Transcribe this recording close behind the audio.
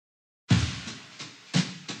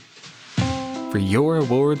For your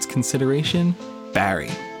awards consideration, Barry,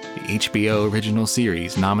 the HBO original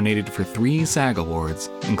series nominated for 3 SAG Awards,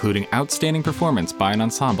 including Outstanding Performance by an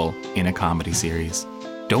Ensemble in a Comedy Series.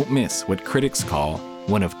 Don't miss what critics call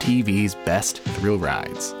one of TV's best thrill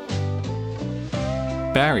rides.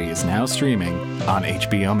 Barry is now streaming on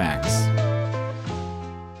HBO Max.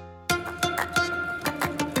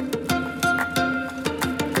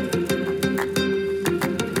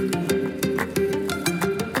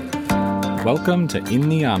 Welcome to In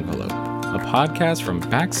the Envelope, a podcast from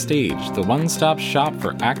Backstage, the one-stop shop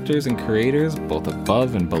for actors and creators both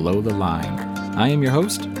above and below the line. I am your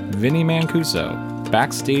host, Vinny Mancuso,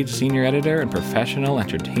 Backstage Senior Editor and Professional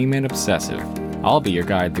Entertainment Obsessive. I'll be your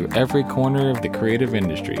guide through every corner of the creative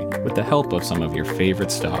industry with the help of some of your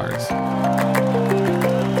favorite stars.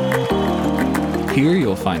 Here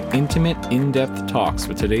you'll find intimate, in-depth talks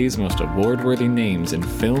with today's most award-worthy names in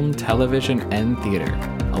film, television, and theater.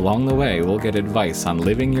 Along the way, we'll get advice on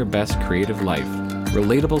living your best creative life,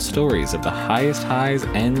 relatable stories of the highest highs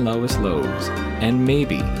and lowest lows, and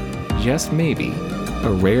maybe, just maybe, a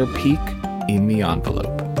rare peek in the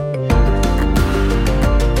envelope.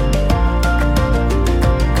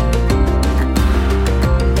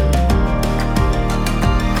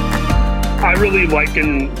 I really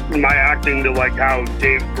liken my acting to like how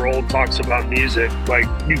Dave Grohl talks about music. Like,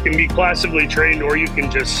 you can be classically trained or you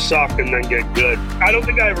can just suck and then get good. I don't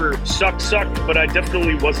think I ever sucked, but I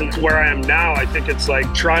definitely wasn't where I am now. I think it's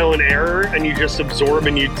like trial and error and you just absorb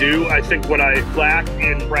and you do. I think what I lack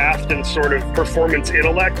in craft and sort of performance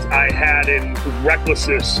intellect, I had in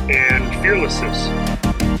recklessness and fearlessness.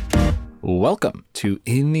 Welcome to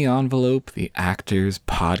In the Envelope, the Actors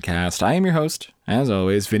Podcast. I am your host, as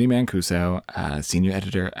always, Vinny Mancuso, Senior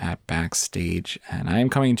Editor at Backstage, and I am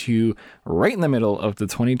coming to you right in the middle of the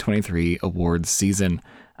 2023 awards season.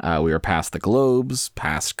 We are past the Globes,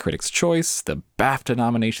 past Critics' Choice, the BAFTA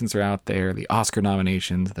nominations are out there, the Oscar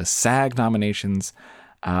nominations, the SAG nominations,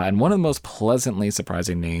 and one of the most pleasantly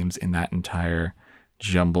surprising names in that entire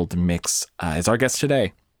jumbled mix is our guest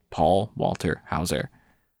today, Paul Walter Hauser.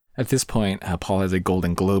 At this point, Paul has a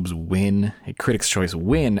Golden Globes win, a Critics' Choice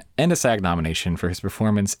win, and a SAG nomination for his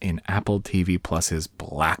performance in Apple TV Plus's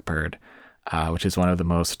Blackbird, which is one of the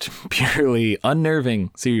most purely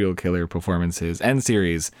unnerving serial killer performances and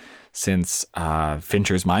series since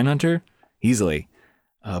Fincher's Mindhunter, easily.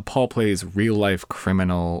 Paul plays real-life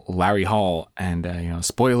criminal Larry Hall, and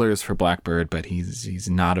spoilers for Blackbird, but he's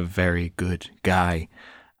not a very good guy.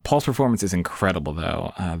 Paul's performance is incredible,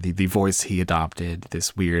 though. The voice he adopted,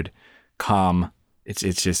 this weird, calm, it's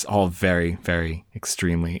just all very, very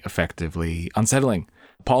extremely effectively unsettling.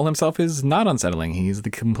 Paul himself is not unsettling. He's the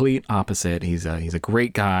complete opposite. He's a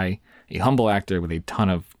great guy, a humble actor with a ton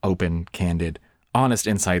of open, candid, honest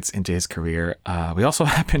insights into his career. We also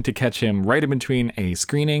happened to catch him right in between a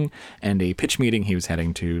screening and a pitch meeting he was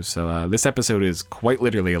heading to. So this episode is quite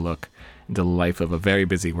literally a look into the life of a very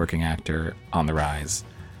busy working actor on the rise.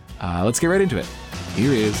 Let's get right into it.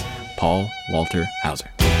 Here is Paul Walter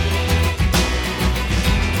Hauser.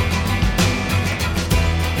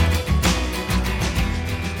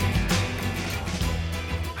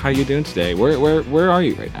 How are you doing today? Where are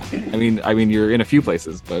you right now? I mean, you're in a few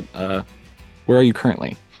places, but where are you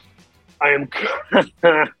currently? I am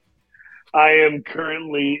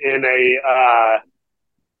currently in a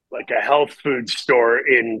health food store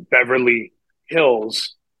in Beverly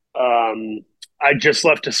Hills. I just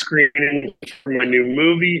left a screening for my new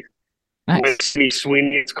movie. Nice. With Sydney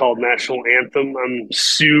Sweeney. It's called National Anthem. I'm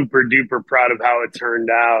super duper proud of how it turned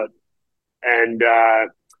out. And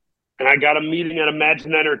I got a meeting at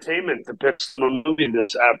Imagine Entertainment to pitch a movie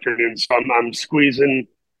this afternoon. So I'm squeezing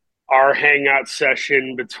our hangout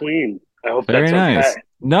session between. I hope Very that's nice. okay.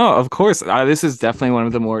 No, of course. This is definitely one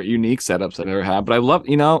of the more unique setups I've ever had. But I love,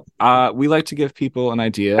 we like to give people an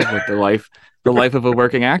idea of what the life of a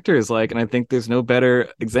working actor is like, and I think there's no better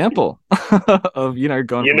example of going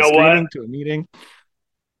from a screening to a meeting.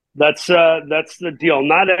 That's the deal.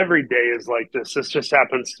 Not every day is like this. This just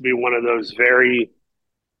happens to be one of those very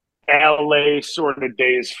LA sort of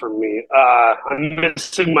days for me. I'm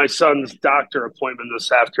missing my son's doctor appointment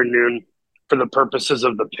this afternoon for the purposes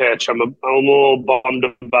of the pitch. I'm a little bummed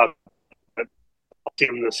about it. I'll see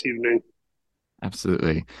him this evening.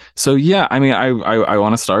 Absolutely. So yeah, I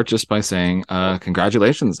want to start just by saying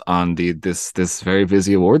congratulations on this very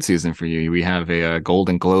busy award season for you. We have a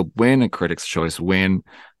Golden Globe win, a Critics' Choice win,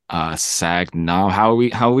 SAG nom. How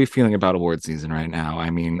are we feeling about award season right now? I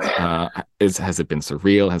mean, has it been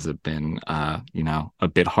surreal? Has it been a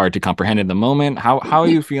bit hard to comprehend in the moment? How are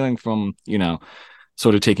you feeling from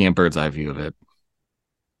sort of taking a bird's eye view of it?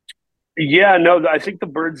 Yeah, no, I think the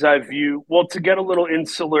bird's eye view. Well, to get a little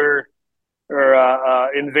insular or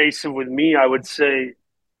invasive with me, I would say,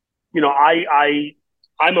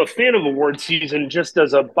 I'm a fan of award season just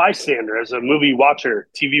as a bystander, as a movie watcher,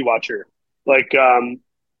 TV watcher. Like,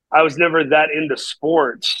 I was never that into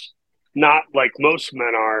sports, not like most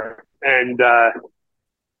men are, and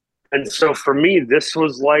so for me, this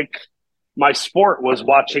was like my sport was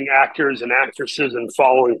watching actors and actresses and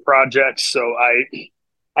following projects. So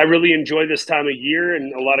I really enjoy this time of year,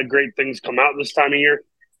 and a lot of great things come out this time of year.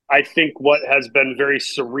 I think what has been very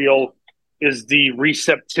surreal is the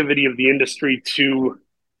receptivity of the industry to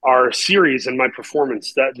our series and my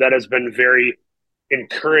performance. That has been very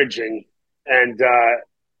encouraging, and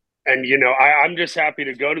I'm just happy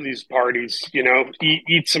to go to these parties.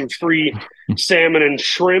 Eat some free salmon and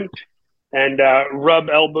shrimp, and rub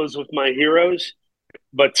elbows with my heroes.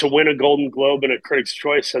 But to win a Golden Globe and a Critics'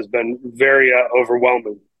 Choice has been very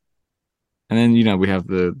overwhelming. And then we have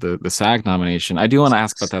the SAG nomination. I do want to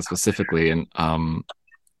ask about that specifically, and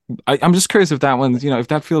I'm just curious if that one's if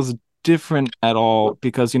that feels different at all,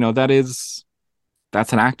 because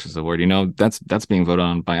that's an actors award. That's being voted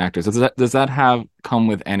on by actors. Does that have come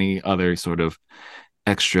with any other sort of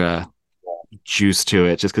extra juice to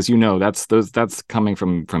it, just because that's coming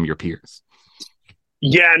from your peers?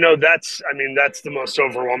 Yeah, no, that's the most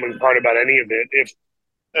overwhelming part about any of it. If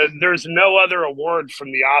there's no other award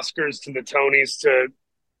from the Oscars to the Tonys to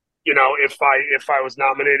if I was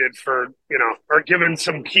nominated for or given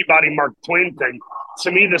some key body Mark Twain thing,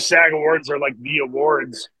 to me the SAG awards are like the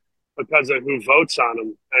awards because of who votes on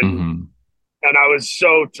them, Mm-hmm. and I was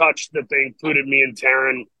so touched that they included me and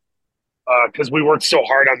Taryn because we worked so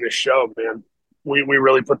hard on this show, man. We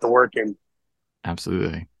really put the work in.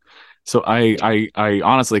 Absolutely. So I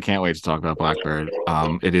honestly can't wait to talk about Blackbird.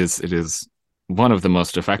 It is one of the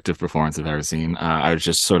most effective performances I've ever seen. I was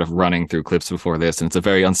just sort of running through clips before this, and it's a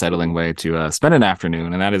very unsettling way to spend an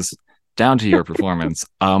afternoon, and that is down to your performance.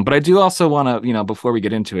 But I do also want to, before we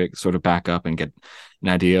get into it, sort of back up and get an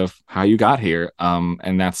idea of how you got here.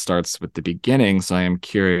 And that starts with the beginning. So I am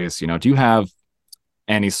curious, do you have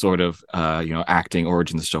any sort of acting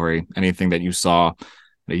origin story, anything that you saw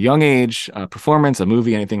at a young age, performance, a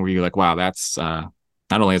movie, anything where you're like, wow, that's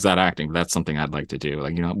not only is that acting, but that's something I'd like to do.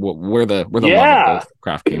 Like, where the love of Yeah, both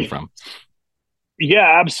craft came from.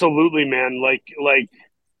 yeah, absolutely, man. Like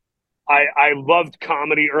I loved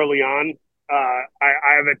comedy early on.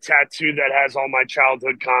 I have a tattoo that has all my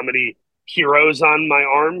childhood comedy heroes on my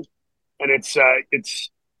arm, and it's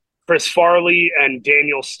Chris Farley and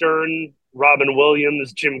Daniel Stern, Robin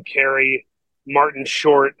Williams, Jim Carrey, Martin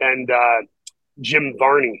Short, and Jim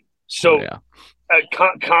Varney. Oh So yeah.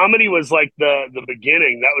 comedy was like the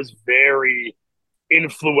beginning. That was very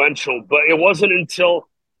influential, but it wasn't until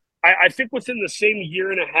I think within the same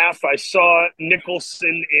year and a half I saw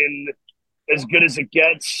Nicholson in As Good as It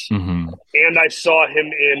Gets, Mm-hmm. and I saw him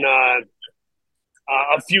in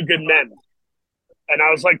A Few Good Men. And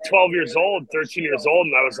I was like 12 years old, 13 years old,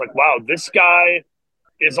 and I was like, wow, this guy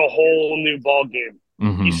is a whole new ball game.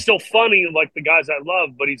 Mm-hmm. He's still funny like the guys I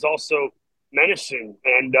love, but he's also menacing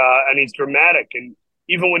and he's dramatic. And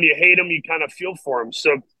even when you hate him, you kind of feel for him.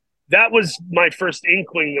 So that was my first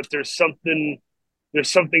inkling that there's something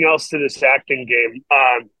else to this acting game.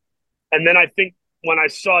 And then I think when I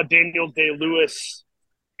saw Daniel Day Lewis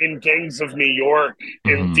in Gangs of New York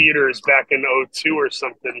in Mm-hmm. theaters back in '02 or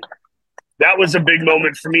something, that was a big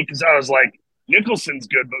moment for me because I was like, Nicholson's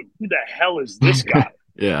good, but who the hell is this guy?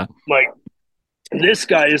 Yeah. Like, this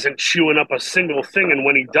guy isn't chewing up a single thing, and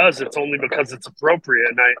when he does, it's only because it's appropriate.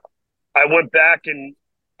 And I went back and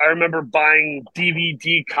I remember buying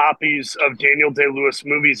DVD copies of Daniel Day Lewis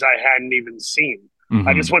movies I hadn't even seen. I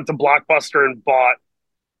Mm-hmm. just went to Blockbuster and bought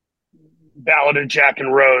Ballad of Jack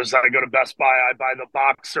and Rose. I go to Best Buy, I buy The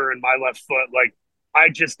Boxer and My Left Foot. Like, I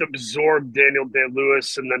just absorbed Daniel Day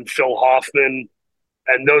Lewis and then Phil Hoffman,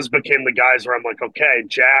 and those became the guys where I'm like, okay,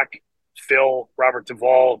 Jack, Phil, Robert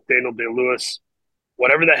Duvall, Daniel Day Lewis,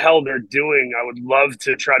 whatever the hell they're doing, I would love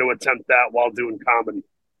to try to attempt that while doing comedy.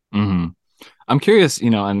 Mm-hmm. I'm curious,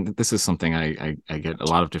 and this is something I get a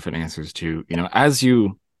lot of different answers to, as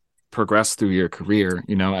you progress through your career,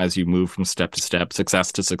 as you move from step to step,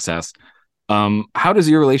 success to success. How does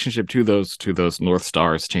your relationship to those North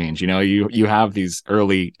Stars change? You have these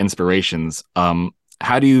early inspirations.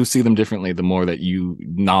 How do you see them differently the more that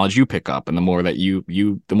knowledge you pick up, and the more that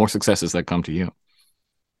the more successes that come to you?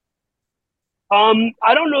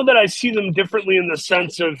 I don't know that I see them differently in the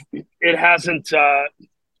sense of it hasn't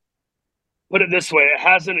put it this way,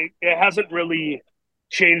 it hasn't really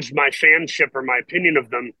changed my fanship or my opinion of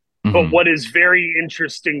them. But Mm-hmm. what is very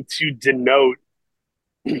interesting to denote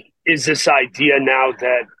is this idea now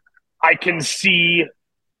that I can see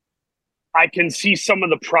I can see some of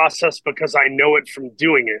the process because I know it from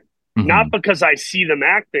doing it, not Hmm. because I see them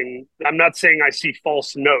acting. I'm not saying I see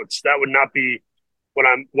false notes. That would not be what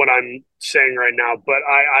I'm saying right now. But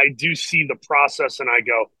I do see the process, and I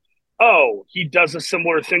go, oh, he does a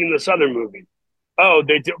similar thing in this other movie. Oh,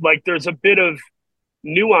 they do like there's a bit of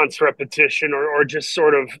nuance repetition or just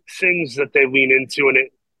sort of things that they lean into, and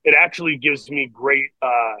it actually gives me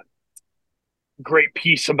great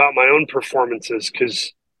peace about my own performances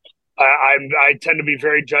because I tend to be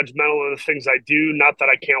very judgmental of the things I do. Not that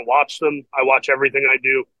I can't watch them. I watch everything I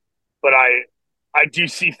do, but I do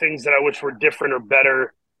see things that I wish were different or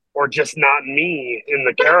better or just not me in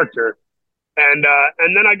the character. And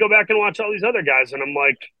then I go back and watch all these other guys, and I'm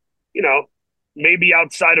like, you know, maybe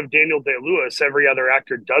outside of Daniel Day Lewis, every other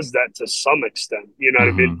actor does that to some extent. You know what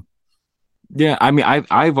I mean? Hmm. Yeah, I mean,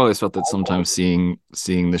 I've always felt that sometimes seeing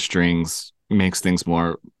the strings makes things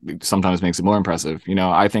more, sometimes makes it more impressive.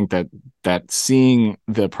 I think that seeing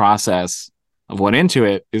the process of what into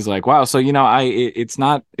it is like, wow. So it's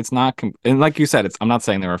not, and like you said, I'm not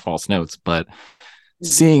saying there are false notes, but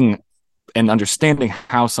seeing and understanding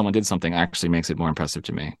how someone did something actually makes it more impressive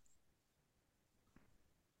to me.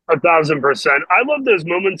 1,000%. I love those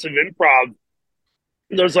moments of improv,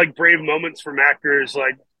 those like brave moments from actors.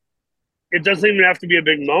 Like it doesn't even have to be a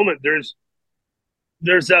big moment. There's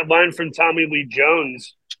that line from Tommy Lee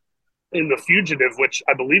Jones in The Fugitive, which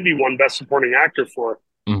I believe he won Best Supporting Actor for.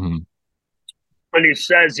 Hmm. And he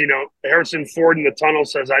says, Harrison Ford in the tunnel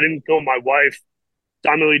says, I didn't kill my wife.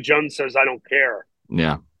 Tommy Lee Jones says, I don't care.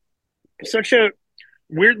 Yeah, Such a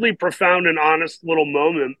weirdly profound and honest little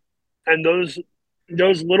moment. And those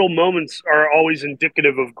little moments are always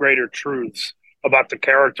indicative of greater truths about the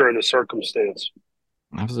character and the circumstance.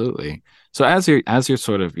 absolutely. So as you're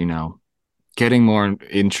sort of, getting more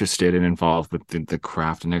interested and involved with the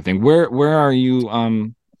craft and everything, where are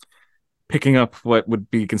you picking up what would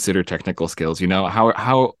be considered technical skills?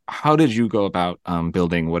 How did you go about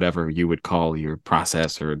building whatever you would call your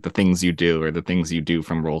process, or the things you do, or the things you do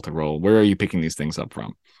from role to role? Where are you picking these things up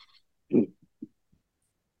from?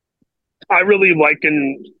 I really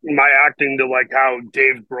liken my acting to like how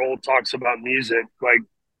Dave Grohl talks about music. Like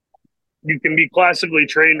you can be classically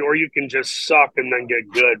trained or you can just suck and then get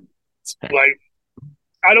good. Like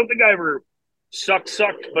I don't think I ever sucked,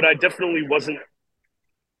 but I definitely wasn't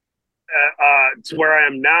to where I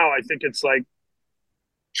am now. I think it's like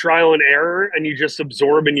trial and error, and you just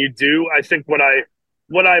absorb and you do. I think what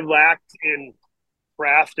I lacked in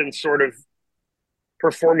craft and sort of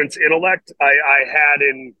performance intellect, I had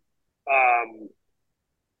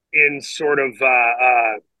in sort of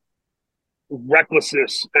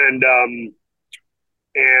recklessness and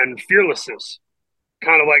fearlessness,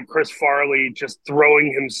 kind of like Chris Farley just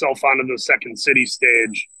throwing himself onto the Second City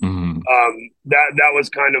stage. Mm-hmm. That was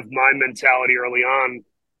kind of my mentality early on,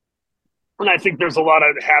 and I think there's a lot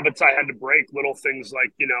of habits I had to break. Little things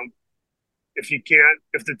like if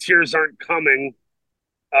the tears aren't coming,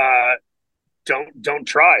 uh, don't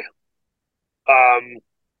try.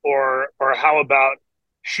 Or how about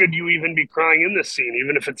should you even be crying in this scene,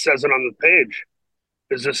 even if it says it on the page?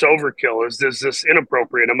 Is this overkill? Is this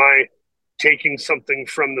inappropriate? Am I taking something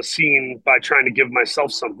from the scene by trying to give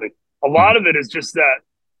myself something? A lot of it is just that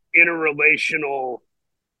interrelational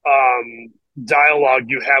dialogue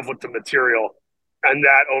you have with the material, and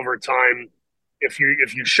that over time, if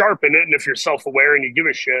you sharpen it and if you're self aware and you give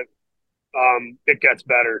a shit, it gets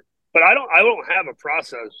better. But I don't have a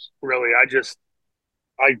process really.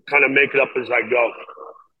 I kind of make it up as I go.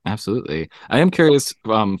 Absolutely. I am curious,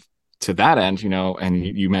 to that end, and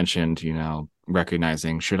you mentioned,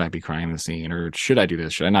 recognizing, should I be crying in the scene, or should I do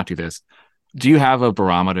this? Should I not do this? Do you have a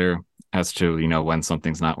barometer as to, when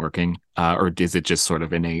something's not working? Or is it just sort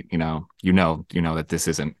of innate, that this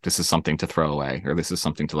is something to throw away, or this is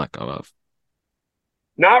something to let go of?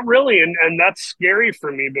 Not really, and that's scary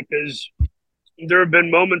for me because there have been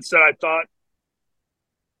moments that I thought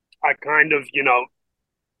I kind of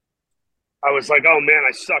I was like, oh man,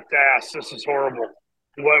 I sucked ass. This is horrible.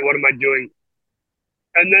 What am I doing?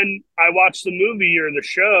 And then I watched the movie or the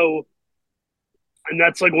show, and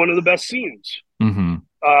that's like one of the best scenes. Mm-hmm.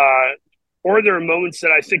 Uh, or there are moments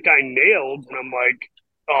that I think I nailed, and I'm like,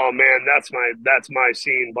 oh man, that's my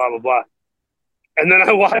scene. Blah blah blah. And then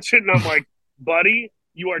I watch it, and I'm like, buddy,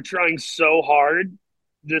 you are trying so hard.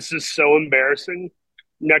 This is so embarrassing.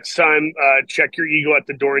 Next time, check your ego at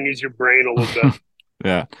the door and use your brain a little bit.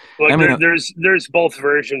 Yeah. I Like mean, there's both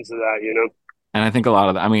versions of that. and I think a lot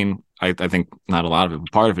of that, I mean, I think not a lot of it,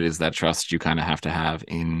 but part of it is that trust you kind of have to have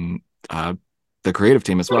in, the creative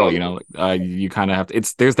team as well. You kind of have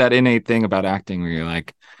to, there's that innate thing about acting where you're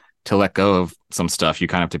like, to let go of some stuff, you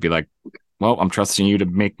kind of have to be like, well, I'm trusting you to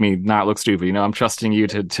make me not look stupid. I'm trusting you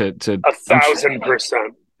to 1,000%.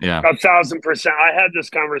 Yeah. 1,000%. I had this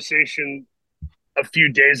conversation a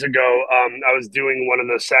few days ago. I was doing one of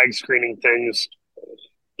the SAG screening things,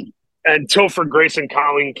 and Topher Grace and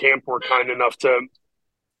Colleen Camp were kind enough to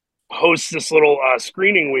host this little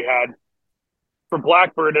screening we had for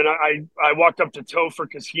Blackbird. And I walked up to Topher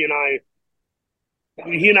because he and I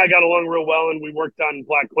got along real well, and we worked on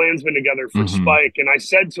Black Klansman together for Spike. And I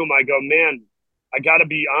said to him, I go, man, I got to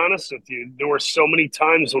be honest with you. There were so many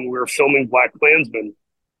times when we were filming Black Klansman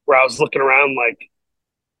where I was looking around like,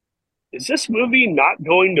 is this movie not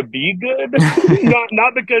going to be good?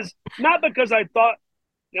 not because I thought,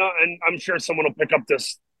 and I'm sure someone will pick up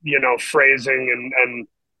this, phrasing and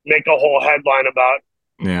make a whole headline about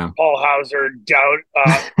Paul Hauser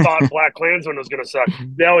thought Black Klansman was going to suck.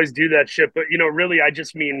 They always do that shit. But, really, I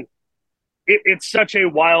just mean it's such a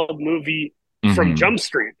wild movie from Jump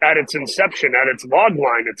Street at its inception, at its log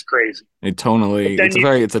line. It's crazy.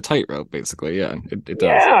 It's a tightrope, basically. Yeah, it does.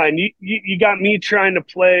 Yeah, and you got me trying to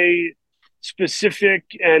play specific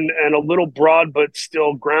and a little broad, but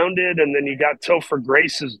still grounded. And then you got Topher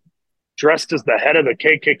Grace dressed as the head of the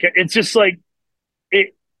KKK. It's just like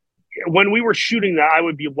it. When we were shooting that, I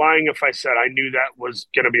would be lying if I said I knew that was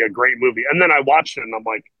going to be a great movie. And then I watched it and I'm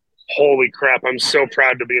like, holy crap, I'm so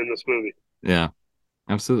proud to be in this movie. Yeah,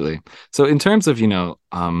 absolutely. So in terms of,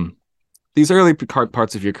 these early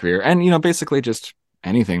parts of your career and, basically just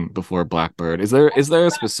anything before Blackbird, is there a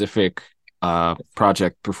specific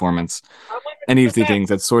project, performance, any of the things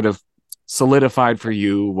that sort of solidified for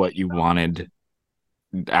you what you wanted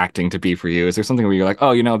acting to be for you? Is there something where you're like,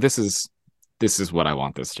 oh, this is what I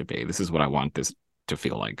want this to be. This is what I want this to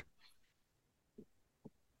feel like.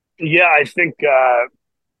 Yeah, I think I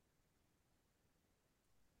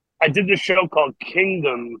did this show called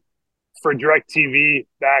Kingdom for DirecTV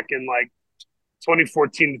back in like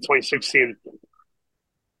 2014 to 2016.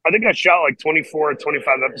 I think I shot like 24 or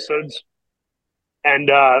 25 episodes.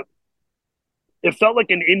 And it felt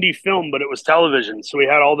like an indie film, but it was television. So we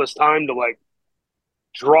had all this time to like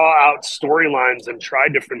draw out storylines and try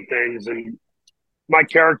different things. And my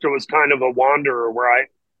character was kind of a wanderer where I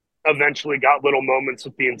eventually got little moments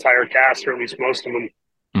with the entire cast, or at least most of them.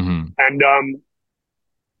 And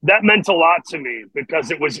that meant a lot to me because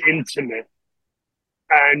it was intimate.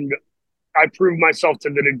 And I proved myself to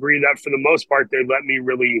the degree that for the most part, they let me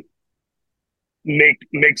really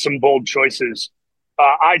make some bold choices.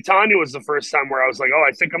 I, Tanya was the first time where I was like, oh,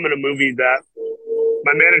 I think I'm in a movie that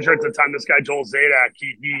my manager at the time, this guy, Joel Zadak,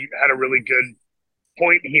 he had a really good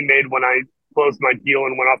point he made when I closed my deal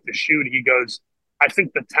and went off to shoot. He goes, I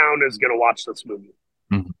think the town is going to watch this movie.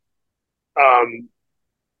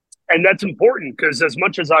 And that's important because as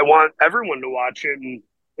much as I want everyone to watch it and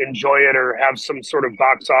enjoy it or have some sort of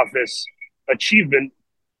box office achievement,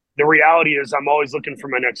 the reality is I'm always looking for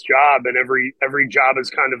my next job, and every job is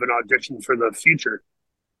kind of an audition for the future.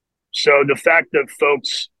 So the fact that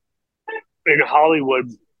folks in Hollywood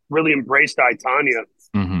really embraced I, Tanya,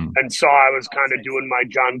 and saw I was kind of doing my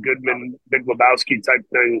John Goodman, Big Lebowski type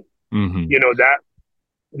thing,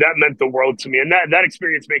 that meant the world to me. And that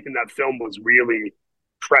experience making that film was really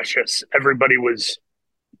precious. Everybody was,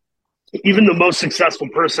 even the most successful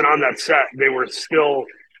person on that set, they were still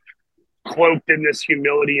cloaked in this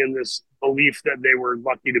humility and this belief that they were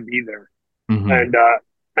lucky to be there. And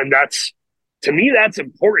that's, to me, that's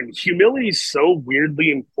important. Humility is so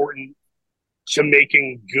weirdly important to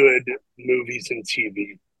making good movies and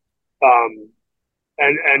TV.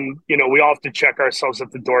 And we all have to check ourselves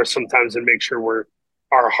at the door sometimes and make sure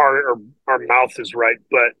our heart or our mouth is right.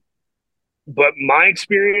 But my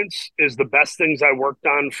experience is the best things I worked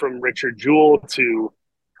on, from Richard Jewell to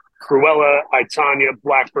Cruella, I, Tanya,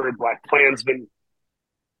 Blackbird, Black Klansman,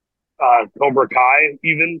 Cobra Kai,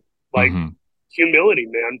 even humility,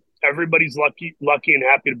 man. Everybody's lucky and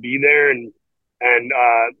happy to be there. And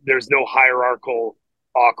there's no hierarchical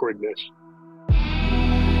awkwardness.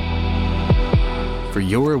 For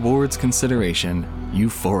your awards consideration,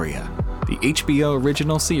 Euphoria, the HBO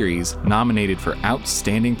original series nominated for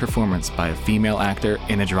Outstanding Performance by a Female Actor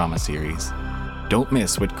in a Drama Series. Don't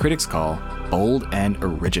miss what critics call bold and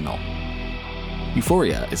original.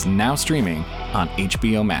 Euphoria is now streaming on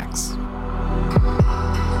HBO Max.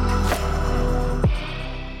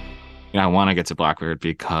 I want to get to Blackbird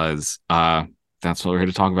because that's what we're here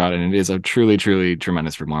to talk about, and it is a truly, truly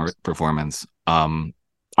tremendous performance.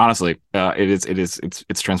 Honestly,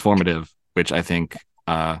 it's transformative, which I think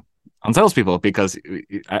unsettles people, because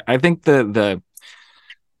I think the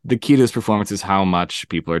the key to this performance is how much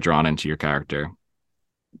people are drawn into your character.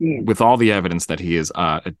 Mm. With all the evidence that he is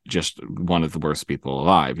just one of the worst people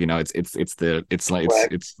alive, it's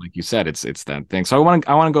like you said, it's that thing. So I want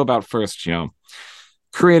to go about first,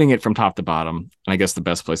 creating it from top to bottom. And I guess the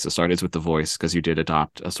best place to start is with the voice, because you did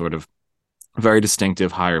adopt a sort of very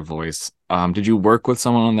distinctive higher voice. Did you work with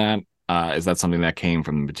someone on that? Is that something that came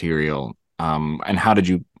from the material? And how did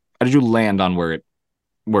you land on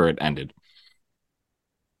where it ended?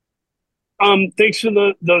 Thanks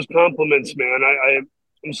for those compliments, man.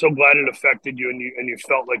 I'm so glad it affected you, and you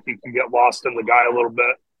felt like you could get lost in the guy a little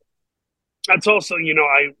bit. That's also,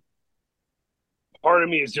 I part of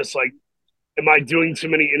me is just like, am I doing too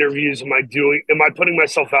many interviews? Am I putting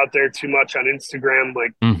myself out there too much on Instagram?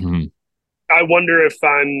 Like, Mm-hmm. I wonder if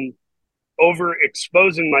I'm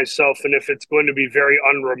overexposing myself, and if it's going to be very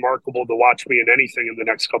unremarkable to watch me in anything in the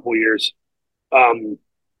next couple of years.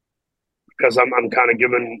 Because I'm kind of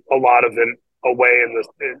giving a lot of it away and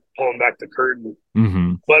pulling back the curtain.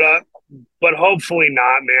 Mm-hmm. But hopefully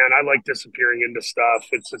not, man. I like disappearing into stuff.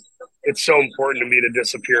 It's so important to me to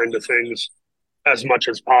disappear into things as much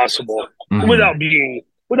as possible, Mm-hmm. without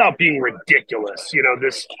being ridiculous.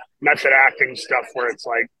 This method acting stuff where it's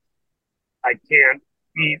like, I can't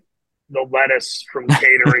eat the lettuce from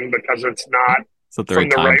catering because it's not It's at the from right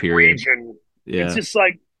the time right period. region. It's Yeah. just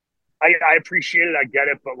like, I appreciate it, I get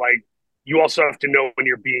it, but like, you also have to know when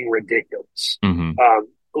you're being ridiculous. Mm-hmm.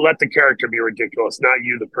 Let the character be ridiculous, not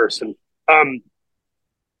you, the person.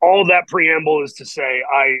 All that preamble is to say,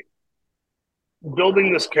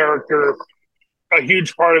 building this character, a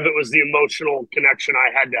huge part of it was the emotional connection I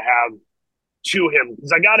had to have to him,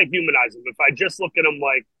 because I got to humanize him. If I just look at him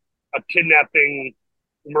like a kidnapping,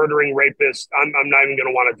 murdering rapist, I'm not even going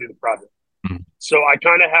to want to do the project. Mm-hmm. So I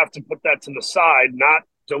kind of have to put that to the side, not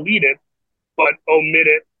delete it, but omit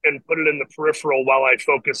it and put it in the peripheral while I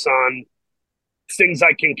focus on things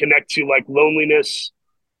I can connect to, like loneliness,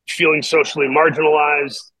 feeling socially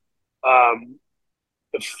marginalized,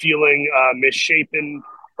 feeling misshapen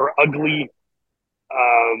or ugly,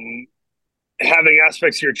 having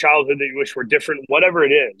aspects of your childhood that you wish were different, whatever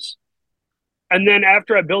it is. And then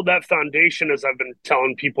after I build that foundation, as I've been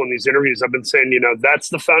telling people in these interviews, I've been saying, that's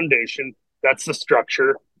the foundation, that's the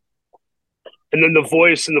structure. And then the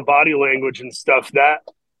voice and the body language and stuff,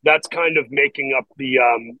 that's kind of making up the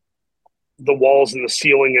walls and the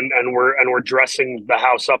ceiling, and we're dressing the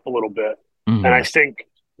house up a little bit. Mm-hmm. And I think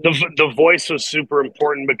the voice was super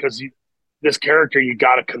important, because this character, you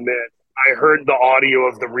got to commit. I heard the audio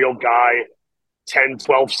of the real guy, 10,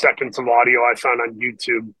 12 seconds of audio I found on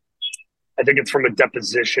YouTube. I think it's from a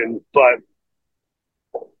deposition, but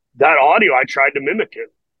that audio, I tried to mimic it.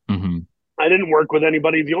 Mm-hmm. I didn't work with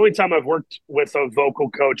anybody. The only time I've worked with a vocal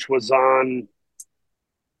coach was on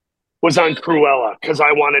Cruella, because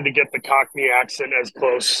I wanted to get the Cockney accent as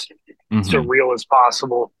close Mm-hmm. to real as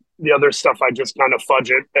possible. The other stuff, I just kind of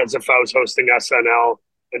fudge it as if I was hosting SNL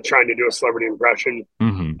and trying to do a celebrity impression.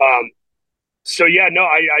 Mm-hmm. So yeah, no,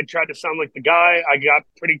 I tried to sound like the guy. I got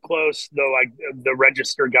pretty close, though. The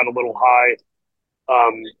register got a little high,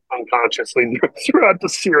 unconsciously throughout the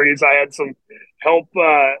series. I had some help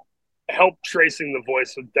tracing the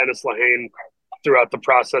voice with Dennis Lehane throughout the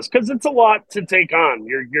process, because it's a lot to take on.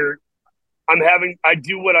 I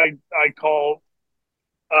do what I call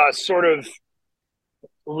sort of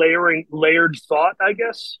layered thought, I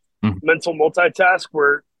guess, Mm-hmm. mental multitask,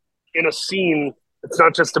 where in a scene, it's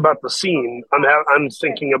not just about the scene. I'm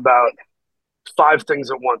thinking about 5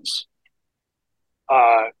 things at once,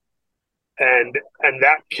 and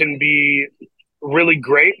that can be really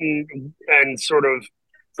great and sort of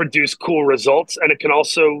produce cool results, and it can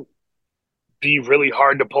also be really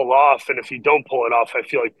hard to pull off. And if you don't pull it off, I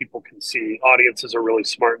feel like people can see. Audiences are really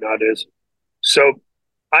smart nowadays, so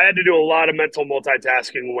I had to do a lot of mental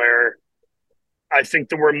multitasking, where I think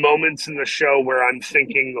there were moments in the show where I'm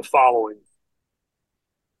thinking the following.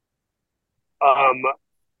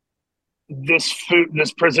 This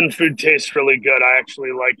prison food tastes really good. I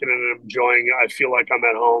actually like it and I'm enjoying it. I feel like I'm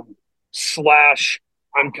at home. /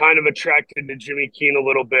 I'm kind of attracted to Jimmy Keene a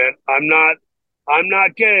little bit. I'm not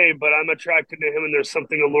gay, but I'm attracted to him, and there's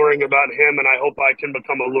something alluring about him, and I hope I can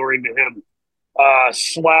become alluring to him. /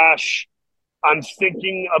 I'm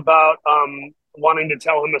thinking about wanting to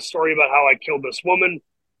tell him a story about how I killed this woman,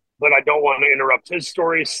 but I don't want to interrupt his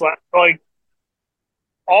story. Like,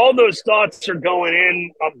 all those thoughts are going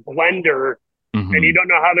in a blender, Mm-hmm. and you don't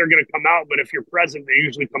know how they're going to come out, but if you're present, they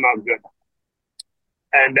usually come out good.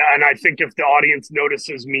 And I think if the audience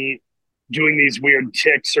notices me doing these weird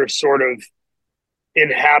tics, or sort of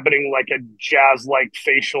inhabiting like a jazz-like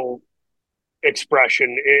facial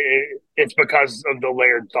expression, it's because of the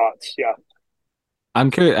layered thoughts. Yeah.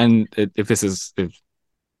 I'm curious, and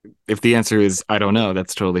if the answer is I don't know,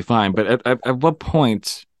 that's totally fine. But at what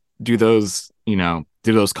point do those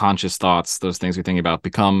conscious thoughts, those things you're thinking about,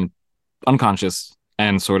 become unconscious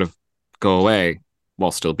and sort of go away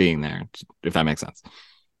while still being there, if that makes sense?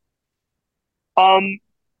 Um,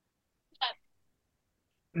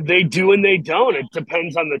 they do and they don't. It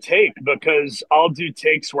depends on the take, because I'll do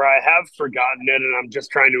takes where I have forgotten it and I'm just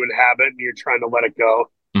trying to inhabit and you're trying to let it go.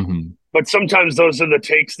 Mm-hmm. But sometimes those are the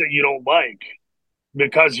takes that you don't like,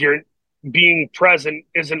 because you're being present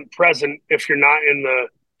isn't present if you're not in the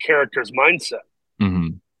character's mindset. Mm-hmm.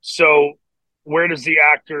 So where does the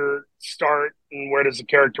actor start and where does the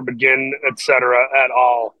character begin, etc. at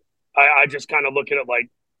all? I just kind of look at it like,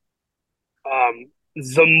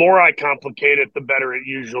 the more I complicate it, the better it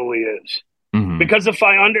usually is. Mm-hmm. Because there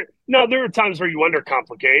are times where you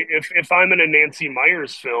undercomplicate. If I'm in a Nancy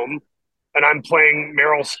Meyers film and I'm playing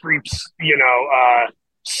Meryl Streep's,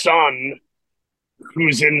 son,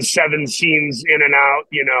 who's in 7 scenes in and out,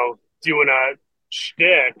 doing a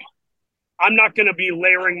shtick, I'm not going to be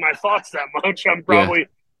layering my thoughts that much. I'm Yeah. probably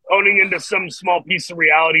owning into some small piece of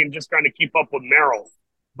reality and just trying to keep up with Meryl.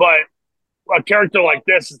 But a character like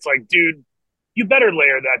this, it's like, dude, you better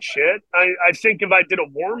layer that shit. I think if I did a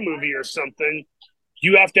war movie or something,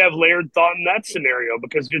 you have to have layered thought in that scenario,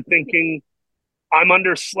 because you're thinking, I'm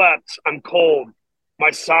underslept, I'm cold,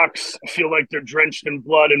 my socks feel like they're drenched in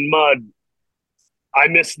blood and mud. I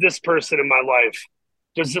miss this person in my life.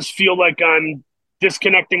 Does this feel like I'm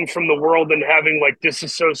disconnecting from the world and having like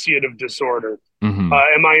dissociative disorder? Mm-hmm.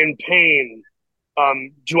 Am I in pain?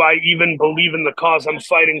 Do I even believe in the cause I'm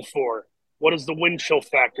fighting for? What is the wind chill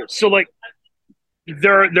factor? So like,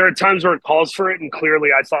 there are times where it calls for it, and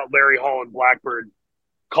clearly I thought Larry Hall and Blackbird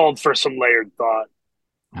called for some layered thought.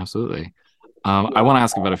 Absolutely. I want to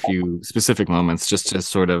ask about a few specific moments just to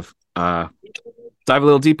sort of dive a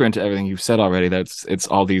little deeper into everything you've said already. It's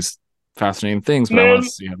all these fascinating things, but I want Man, to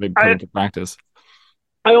see how they put into practice.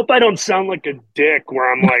 I hope I don't sound like a dick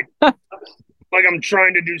where I'm like, like I'm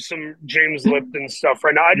trying to do some James Lipton stuff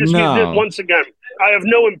right now. I just mean, No, once again, I have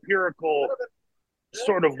no empirical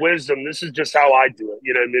sort of wisdom. This is just how I do it.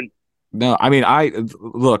 You know what I mean? no. I mean, I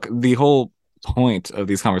look. The whole point of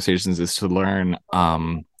these conversations is to learn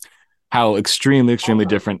how extremely, extremely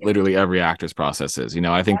different literally every actor's process is.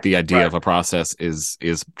 I think the idea Right. of a process is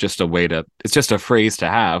just a way to. It's just a phrase to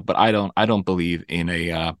have, but I don't believe in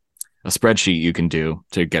a spreadsheet you can do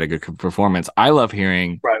to get a good performance. I love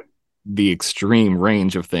hearing Right. the extreme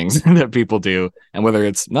range of things that people do, and whether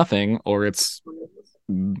it's nothing or it's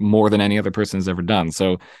more than any other person has ever done.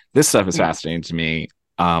 So this stuff is fascinating to me,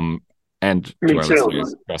 and to Me our too.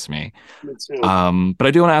 listeners, trust me. Me too. But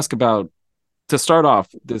I do want to ask about, to start off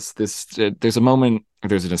this there's a moment,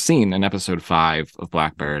 there's a scene in episode 5 of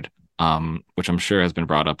Blackbird, which I'm sure has been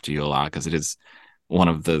brought up to you a lot because it is one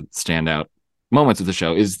of the standout moments of the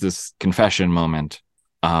show, is this confession moment.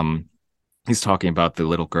 He's talking about the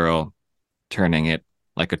little girl turning it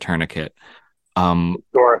like a tourniquet.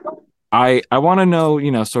 Sure. I want to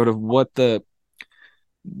know, sort of what that's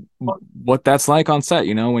like on set,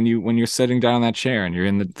 when you're sitting down in that chair and you're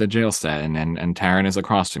in the jail set, and Taryn is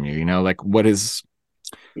across from you, like what is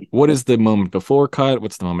the moment before cut?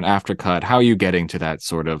 What's the moment after cut? How are you getting to that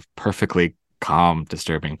sort of perfectly calm,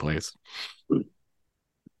 disturbing place?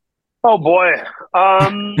 Oh boy.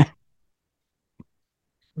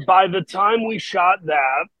 By the time we shot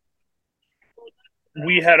that,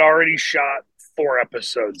 we had already shot 4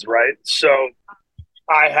 episodes, right? So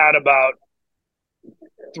I had about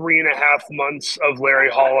 3.5 months of Larry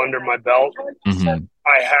Hall under my belt. Mm-hmm.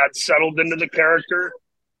 I had settled into the character.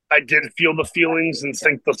 I did feel the feelings and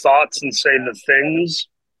think the thoughts and say the things.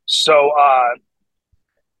 So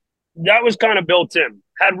that was kind of built in.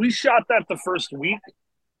 Had we shot that the first week,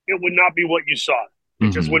 it would not be what you saw. It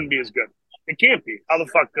just Mm-hmm. wouldn't be as good. It can't be. How the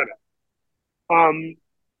fuck could it?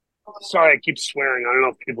 Sorry, I keep swearing. I don't know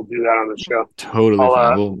if people do that on the show. Totally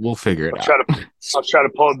fine. We'll figure it out. I'll try to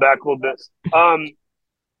pull it back a little bit.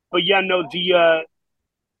 But yeah, no, the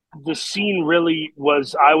scene really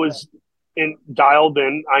was, I was dialed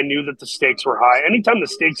in. I knew that the stakes were high. Anytime the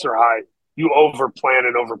stakes are high, you over plan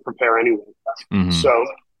and over prepare anyway. Mm-hmm. So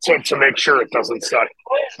to make sure it doesn't suck.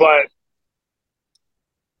 But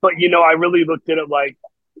I really looked at it like,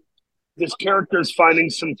 this character is finding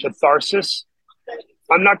some catharsis.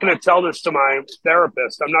 I'm not going to tell this to my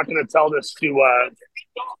therapist. I'm not going to tell this to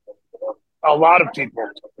a lot of people.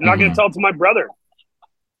 I'm not going to tell it to my brother.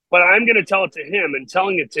 But I'm going to tell it to him, and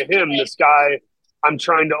telling it to him, this guy I'm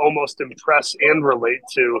trying to almost impress and relate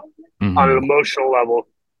to on an emotional level.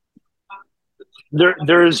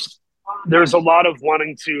 there's a lot of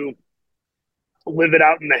wanting to live it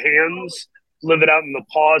out in the hands, live it out in the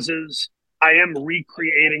pauses. I am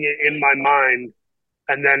recreating it in my mind,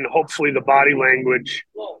 and then hopefully the body language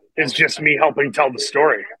is just me helping tell the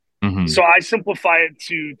story. Mm-hmm. So I simplify it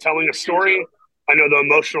to telling a story. I know the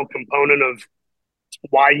emotional component of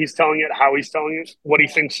why he's telling it, how he's telling it, what he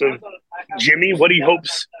thinks of Jimmy, what he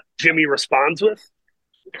hopes Jimmy responds with.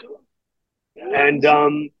 And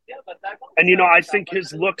you know, I think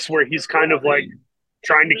his looks where he's kind of like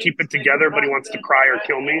trying to keep it together, but he wants to cry or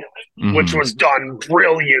kill me, which was done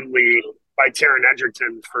brilliantly by Taron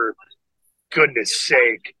Egerton. For goodness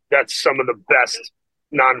sake, that's some of the best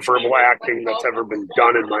nonverbal acting that's ever been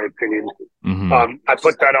done, in my opinion. I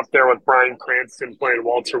put that up there with Bryan Cranston playing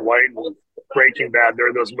Walter White in Breaking Bad. There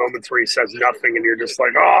are those moments where he says nothing, and you're just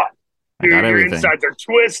like, oh, dude, your insides are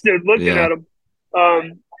twisted looking at him.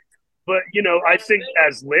 But, you know, I think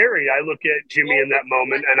as Larry, I look at Jimmy in that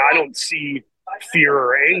moment, and I don't see fear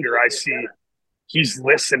or anger. I see he's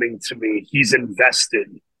listening to me. He's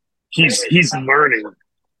invested. He's learning.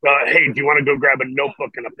 Hey, do you want to go grab a notebook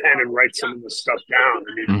and a pen and write some of this stuff down?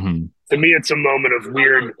 I mean, to me, it's a moment of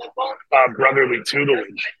weird brotherly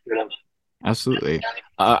tutelage. You know? Absolutely.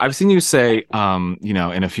 I've seen you say, you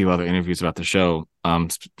know, in a few other interviews about the show,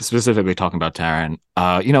 specifically talking about Taron,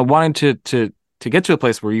 you know, wanting to get to a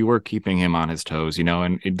place where you were keeping him on his toes, you know,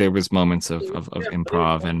 and there was moments of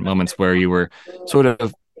improv and moments where you were sort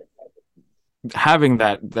of having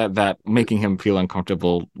that making him feel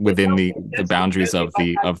uncomfortable within the boundaries of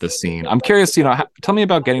the scene. I'm curious, you know, tell me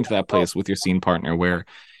about getting to that place with your scene partner where,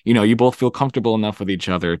 you know, you both feel comfortable enough with each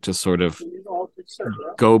other to sort of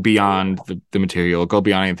go beyond the material, go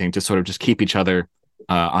beyond anything, to sort of just keep each other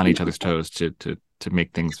on each other's toes to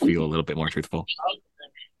make things feel a little bit more truthful.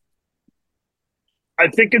 I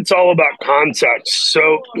think it's all about context.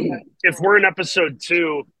 So if we're in episode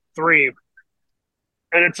 2, 3,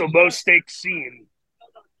 and it's a low stakes scene,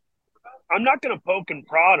 I'm not going to poke and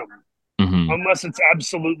prod him unless it's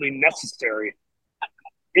absolutely necessary.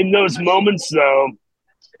 In those moments, though,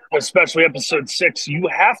 especially episode 6, you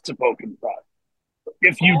have to poke and prod.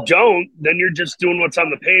 If you don't, then you're just doing what's on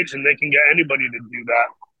the page, and they can get anybody to do that.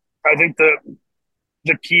 I think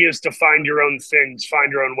the key is to find your own things,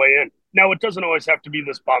 find your own way in. Now, it doesn't always have to be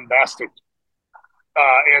this bombastic,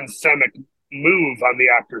 anthemic move on the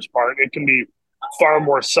actor's part. It can be far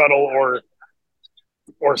more subtle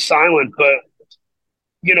or silent. But,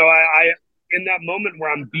 you know, I in that moment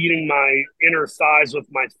where I'm beating my inner thighs with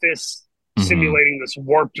my fists, simulating this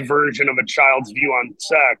warped version of a child's view on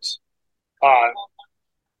sex,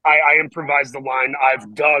 I improvise the line,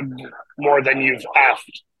 "I've dug more than you've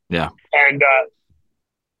effed." Yeah. And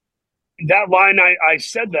that line, I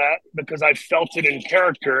said that because I felt it in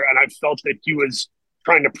character, and I felt that he was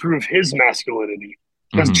trying to prove his masculinity.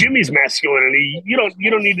 Because Jimmy's masculinity, you don't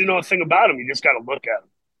need to know a thing about him. You just got to look at him.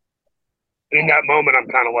 And in that moment, I'm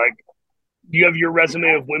kind of like, you have your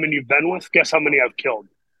resume of women you've been with. Guess how many I've killed?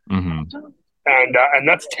 And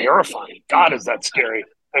that's terrifying. God, is that scary?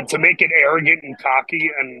 And to make it arrogant and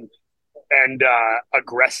cocky and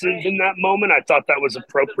aggressive in that moment, I thought that was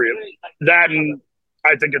appropriate. That, and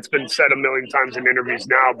I think it's been said a million times in interviews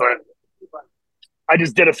now, but I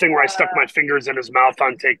just did a thing where I stuck my fingers in his mouth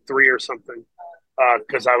on take 3 or something.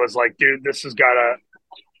 Because I was like, dude,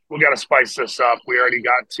 we gotta spice this up. We already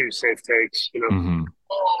got 2 safe takes, you know.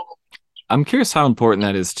 I'm curious how important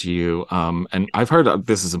that is to you. And I've heard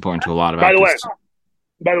this is important to a lot of actors.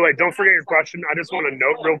 By the way, don't forget your question. I just want to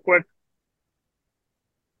note real quick.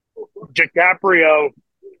 DiCaprio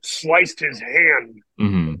sliced his hand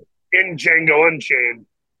in Django Unchained,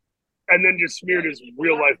 and then just smeared his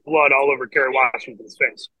real life blood all over Kerry Washington's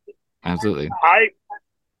face. Absolutely.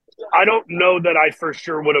 I don't know that I for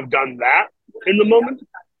sure would have done that in the moment,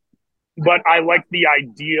 but I like the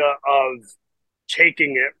idea of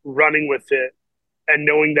taking it, running with it, and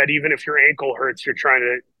knowing that even if your ankle hurts, you're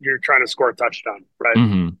trying to score a touchdown,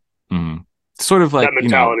 right? Sort of like, that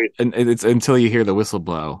mentality. You know, and it's until you hear the whistle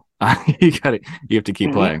blow, you have to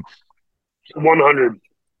keep playing. 100.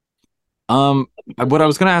 What I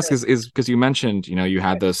was going to ask is because you mentioned, you know, you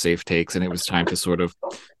had those safe takes and it was time to sort of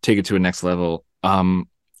take it to a next level.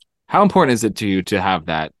 How important is it to you to have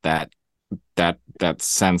that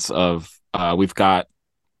sense of we've got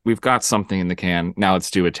something in the can, now let's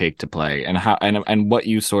do a take to play, and how and what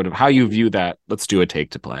you sort of how you view that let's do a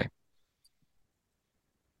take to play?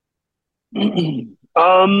 Yeah,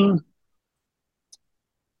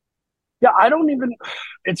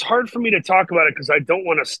 it's hard for me to talk about it because I don't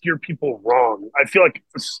want to steer people wrong. I feel like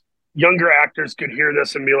younger actors could hear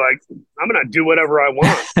this and be like, I'm going to do whatever I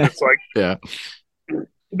want. It's like, yeah.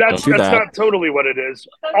 Don't do That's that. not totally what it is.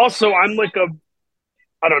 Also, I'm like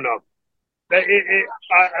I don't know.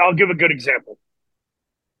 I'll give a good example.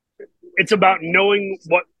 It's about knowing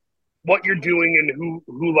what you're doing and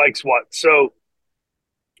who likes what. So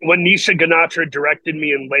when Nisha Ganatra directed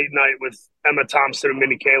me in Late Night with Emma Thompson and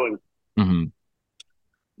Minnie Kaling, Mm-hmm.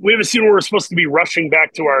 we have a scene where we're supposed to be rushing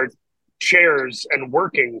back to our chairs and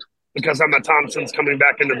working because Emma Thompson's coming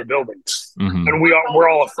back into the building, Mm-hmm. and we're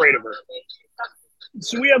all afraid of her.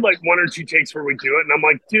 So we had like one or two takes where we do it, and I'm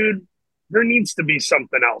like, dude, there needs to be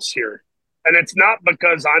something else here. And it's not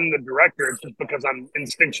because I'm the director; it's just because I'm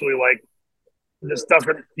instinctually like, this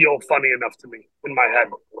doesn't feel funny enough to me in my head.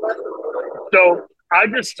 So I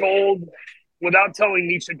just told, without telling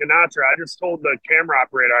Nisha Ganatra, I just told the camera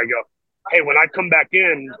operator, I go, hey, when I come back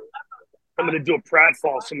in, I'm going to do a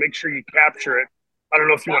pratfall, so make sure you capture it. I don't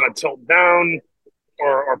know if you want to tilt down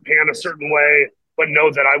or pan a certain way, but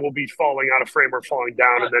know that I will be falling out of frame or falling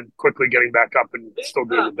down and then quickly getting back up and still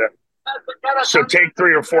doing the bit. So take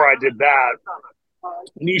 3 or 4, I did that.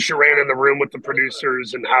 Nisha ran in the room with the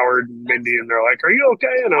producers and Howard and Mindy, and they're like, are you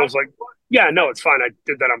okay? And I was like, yeah, no, it's fine. I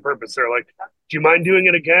did that on purpose. They're like, do you mind doing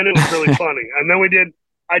it again? It was really funny. And then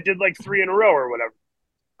I did like 3 in a row or whatever.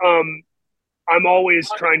 I'm always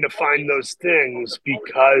trying to find those things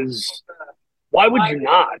because why would you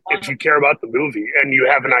not if you care about the movie and you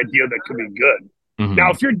have an idea that could be good? Mm-hmm.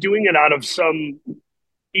 Now, if you're doing it out of some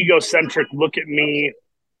egocentric, look at me,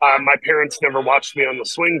 my parents never watched me on the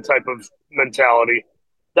swing type of mentality,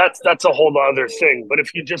 that's a whole other thing. But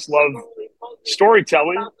if you just love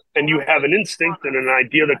storytelling and you have an instinct and an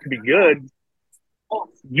idea that could be good,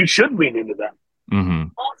 you should lean into that. Mm-hmm.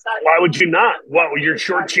 Why would you not? Well, you're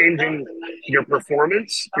shortchanging your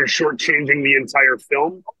performance. You're shortchanging the entire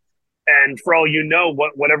film. And for all you know,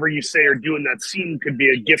 whatever you say or do in that scene could be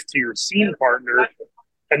a gift to your scene partner,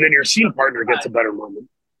 and then your scene partner gets a better moment.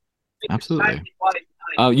 Absolutely.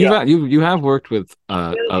 You have worked with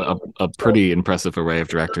a pretty impressive array of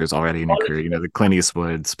directors already in your career. You know, the Clint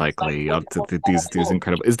Eastwood, Spike Lee, these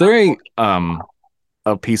incredible. Is there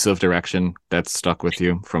a piece of direction that's stuck with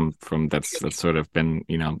you from that's sort of been,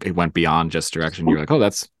 you know, it went beyond just direction? You're like, oh,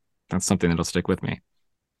 that's something that'll stick with me.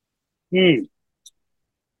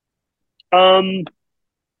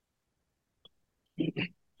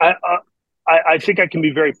 I, I think I can be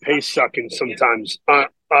very pace sucking sometimes.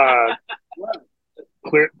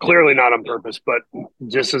 Clearly not on purpose, but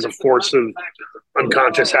just as a force of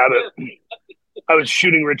unconscious habit. I was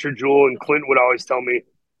shooting Richard Jewell, and Clint would always tell me,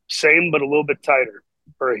 same but a little bit tighter.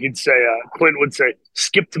 Or he'd say, Clint would say,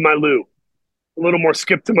 skip to my Lou, a little more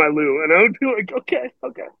skip to my Lou, and I would be like, okay.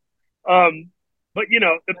 But you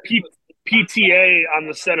know, the PTA on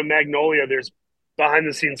the set of Magnolia, there's behind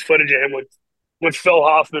the scenes footage of him with Phil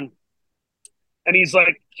Hoffman, and he's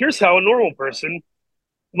like, here's how a normal person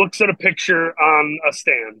looks at a picture on a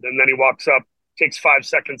stand, and then he walks up, takes 5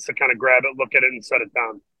 seconds to kind of grab it, look at it, and set it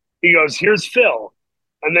down. He goes, here's Phil.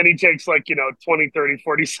 And then he takes 20, 30,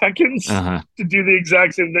 40 seconds to do the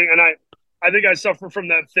exact same thing. And I think I suffer from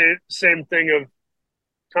that same thing of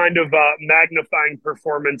kind of magnifying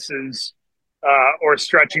performances or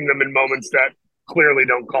stretching them in moments that clearly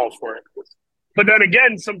don't call for it. But then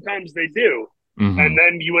again, sometimes they do. Mm-hmm. And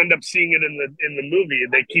then you end up seeing it in the movie,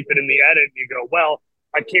 and they keep it in the edit, and you go, well,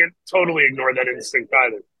 I can't totally ignore that instinct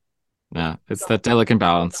either. Yeah, it's that delicate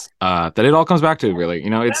balance that it all comes back to, really. You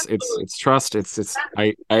know, it's trust.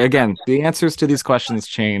 I again, the answers to these questions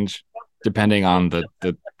change depending on the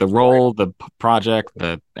role, the project,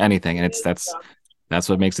 the anything, and that's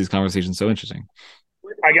what makes these conversations so interesting.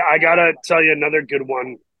 I gotta tell you another good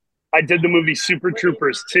one. I did the movie Super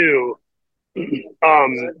Troopers 2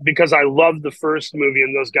 because I loved the first movie,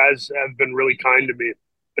 and those guys have been really kind to me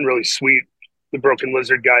and really sweet, the Broken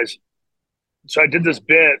Lizard guys. So I did this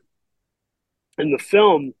bit in the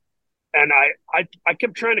film, and I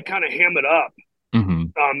kept trying to kind of ham it up. Mm-hmm.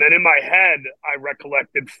 And in my head, I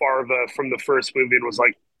recollected Farva from the first movie and was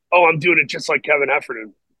like, oh, I'm doing it just like Kevin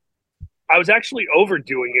Heffernan. I was actually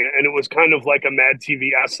overdoing it, and it was kind of like a Mad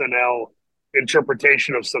TV SNL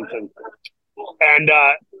interpretation of something. And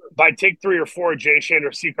by take 3 or 4, Jay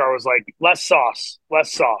Chandrasekhar was like, less sauce.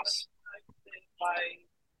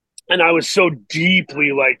 And I was so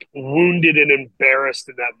deeply wounded and embarrassed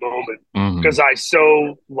in that moment because I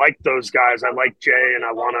so like those guys. I like Jay, and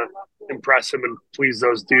I want to impress him and please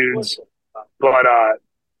those dudes. But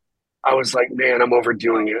I was like, man, I'm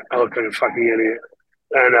overdoing it. I look like a fucking idiot.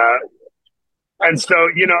 And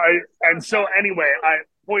so, anyway,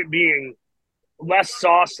 point being, less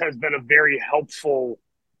sauce has been a very helpful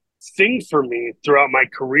thing for me throughout my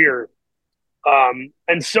career.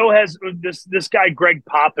 And so has this guy, Greg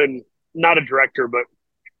Poppin, not a director, but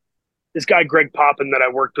this guy Greg Poppin that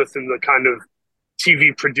I worked with in the kind of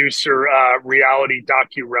TV producer reality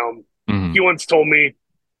docu realm. Mm-hmm. He once told me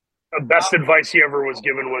the best advice he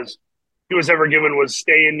was ever given was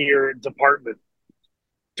stay in your department.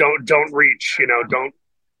 Don't reach, don't.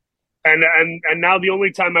 And now the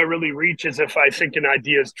only time I really reach is if I think an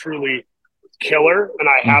idea is truly killer and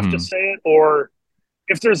I have to Mm-hmm. say it, or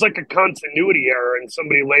if there's like a continuity error and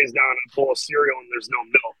somebody lays down a bowl of cereal and there's no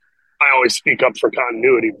milk, I always speak up for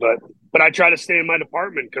continuity. But I try to stay in my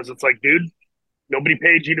department because it's like, dude, nobody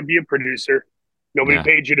paid you to be a producer. Nobody Yeah.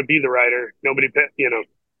 paid you to be the writer. Nobody paid,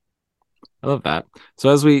 I love that. So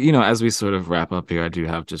as we sort of wrap up here, I do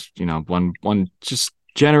have just, one just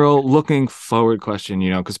general looking forward question,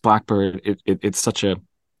 because Blackbird, it's such a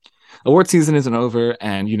award season isn't over,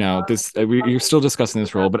 and this you're still discussing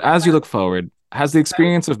this role, but as you look forward, has the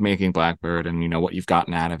experience of making Blackbird and what you've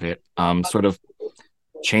gotten out of it sort of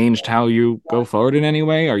changed how you go forward in any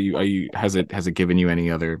way? Has it given you any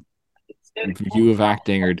other view of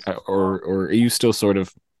acting, or are you still sort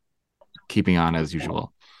of keeping on as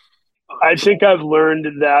usual? I think I've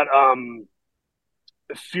learned that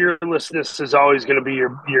fearlessness is always going to be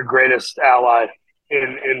your greatest ally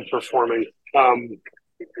in performing.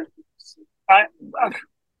 I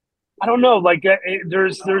I don't know. Like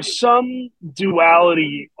there's some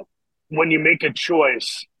duality when you make a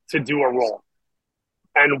choice to do a role,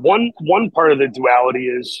 and one part of the duality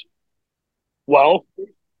is, well,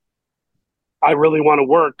 I really want to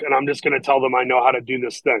work, and I'm just going to tell them I know how to do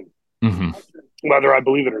this thing, Mm-hmm. whether I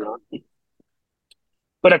believe it or not.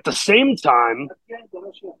 But at the same time,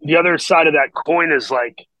 the other side of that coin is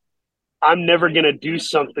like, I'm never going to do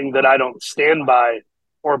something that I don't stand by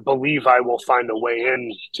or believe I will find a way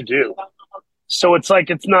in to do. So it's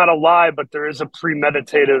like, it's not a lie, but there is a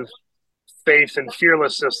premeditative faith and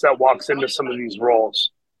fearlessness that walks into some of these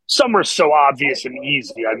roles. Some are so obvious and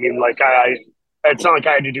easy. I mean, like it's not like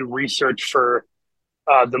I had to do research for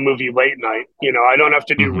the movie Late Night. I don't have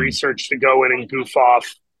to do Mm-hmm. research to go in and goof off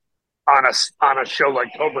on a show like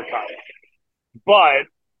Cobra Kai. But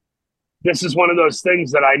this is one of those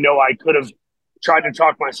things that I know I could have tried to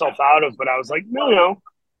talk myself out of, but I was like, no,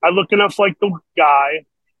 I look enough like the guy.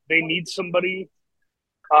 They need somebody.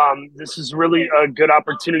 This is really a good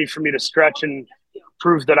opportunity for me to stretch and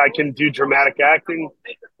prove that I can do dramatic acting.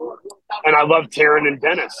 And I love Taryn and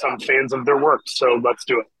Dennis. I'm fans of their work, so let's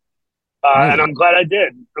do it. And I'm glad I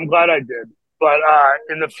did. But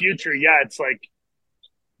in the future, yeah, it's like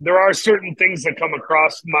there are certain things that come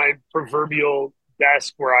across my proverbial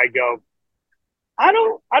desk where I go, I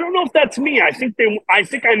don't know if that's me. I think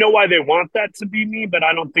I know why they want that to be me, but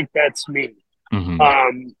I don't think that's me.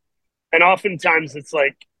 Mm-hmm. And oftentimes it's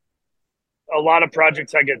like a lot of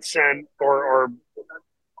projects I get sent or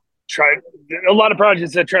a lot of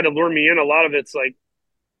projects that try to lure me in. A lot of it's like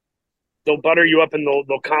they'll butter you up and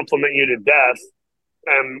they'll compliment you to death,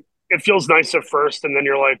 and it feels nice at first, and then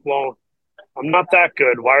you're like, well, I'm not that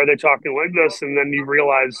good. Why are they talking like this? And then you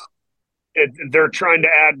realize they're trying to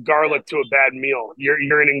add garlic to a bad meal.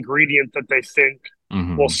 You're an ingredient that they think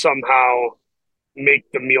Mm-hmm. will somehow make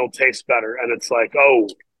the meal taste better, and it's like, oh,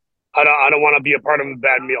 I don't want to be a part of a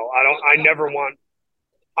bad meal.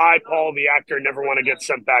 Paul, the actor, never want to get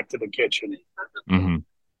sent back to the kitchen. Mm-hmm.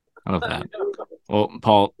 I love that. Well,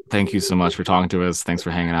 Paul, thank you so much for talking to us. Thanks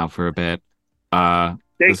for hanging out for a bit. Thank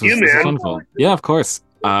you, man. This was wonderful. Yeah, of course.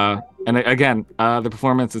 And again, the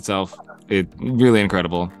performance itself, it really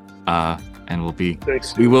incredible. And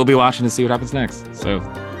we will be watching to see what happens next. So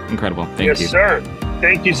incredible. Thank you. Yes, sir.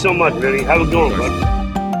 Thank you so much, Vinny. Have a good one, bud.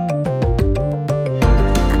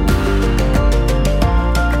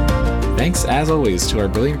 Thanks, as always, to our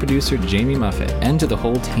brilliant producer, Jamie Muffett, and to the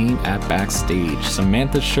whole team at Backstage,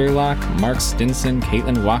 Samantha Sherlock, Mark Stinson,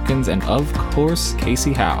 Caitlin Watkins, and of course,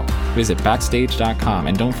 Casey Howe. Visit Backstage.com,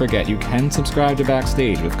 and don't forget, you can subscribe to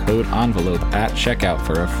Backstage with code ENVELOPE at checkout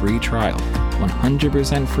for a free trial.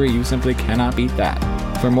 100% free, you simply cannot beat that.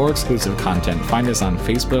 For more exclusive content, find us on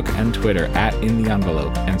Facebook and Twitter at In the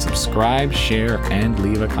Envelope, and subscribe, share, and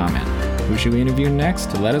leave a comment. Who should we interview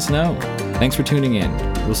next? Let us know. Thanks for tuning in.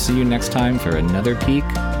 We'll see you next time for another peek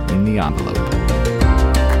in the envelope.